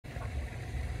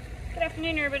Good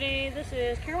afternoon, everybody. This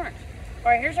is Karen.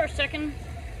 All right, here's our second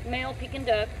male Pekin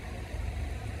duck.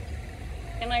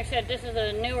 And like I said, this is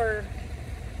a newer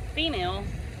female.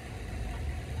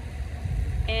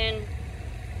 And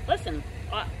listen,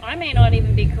 I may not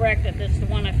even be correct that this is the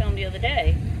one I filmed the other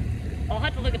day. I'll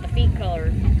have to look at the feet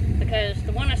color because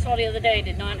the one I saw the other day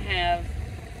did not have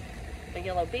a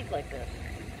yellow beak like this.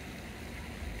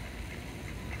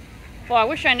 Well, I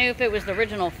wish I knew if it was the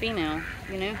original female,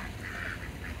 you know.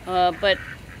 But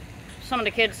some of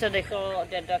the kids said they saw a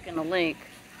dead duck in the lake.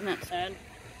 Isn't that sad?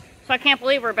 So I can't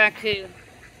believe we're back to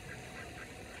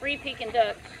 3 Pekin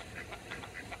ducks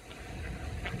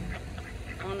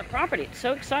on the property. It's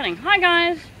so exciting. Hi,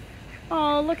 guys.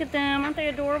 Oh, look at them. Aren't they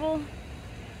adorable?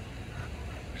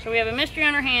 So we have a mystery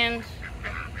on our hands.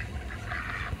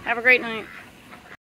 Have a great night.